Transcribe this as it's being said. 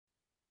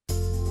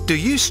Do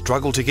you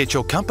struggle to get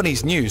your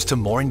company's news to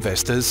more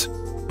investors?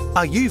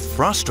 Are you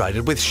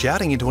frustrated with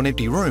shouting into an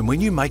empty room when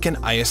you make an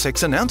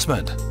ASX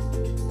announcement?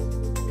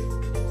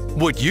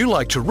 Would you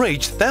like to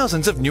reach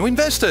thousands of new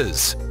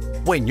investors?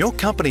 When your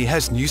company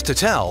has news to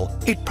tell,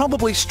 it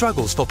probably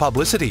struggles for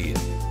publicity.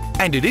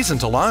 And it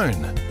isn't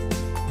alone.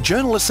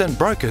 Journalists and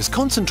brokers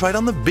concentrate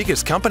on the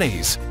biggest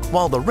companies,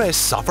 while the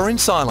rest suffer in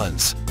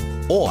silence,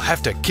 or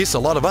have to kiss a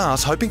lot of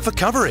ass hoping for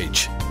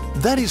coverage.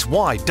 That is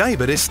why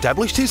David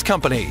established his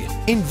company,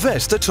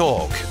 Investor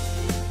Talk.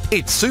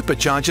 It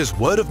supercharges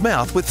word of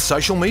mouth with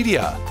social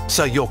media,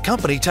 so your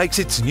company takes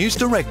its news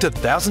direct to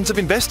thousands of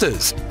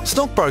investors,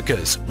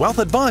 stockbrokers, wealth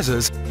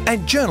advisors,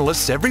 and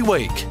journalists every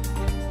week.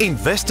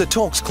 Investor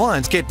Talk's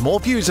clients get more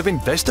views of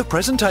investor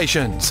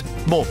presentations,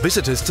 more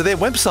visitors to their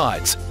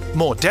websites,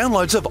 more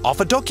downloads of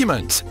offer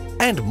documents,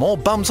 and more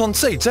bums on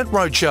seats at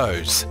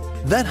roadshows.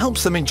 That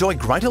helps them enjoy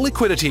greater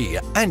liquidity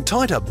and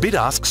tighter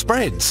bid-ask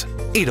spreads.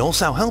 It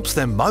also helps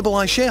them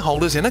mobilise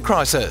shareholders in a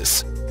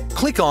crisis.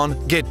 Click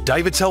on Get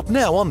David's Help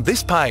Now on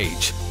this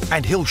page,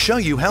 and he'll show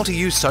you how to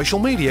use social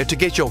media to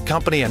get your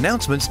company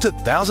announcements to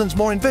thousands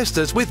more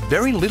investors with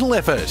very little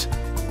effort.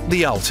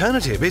 The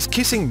alternative is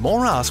kissing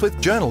more ass with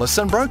journalists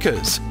and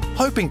brokers,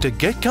 hoping to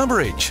get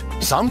coverage,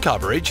 some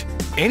coverage,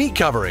 any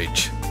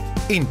coverage.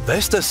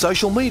 Investor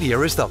social media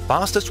is the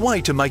fastest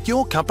way to make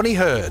your company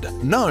heard,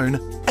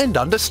 known, and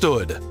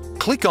understood.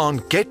 Click on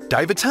Get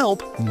David's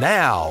Help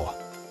now.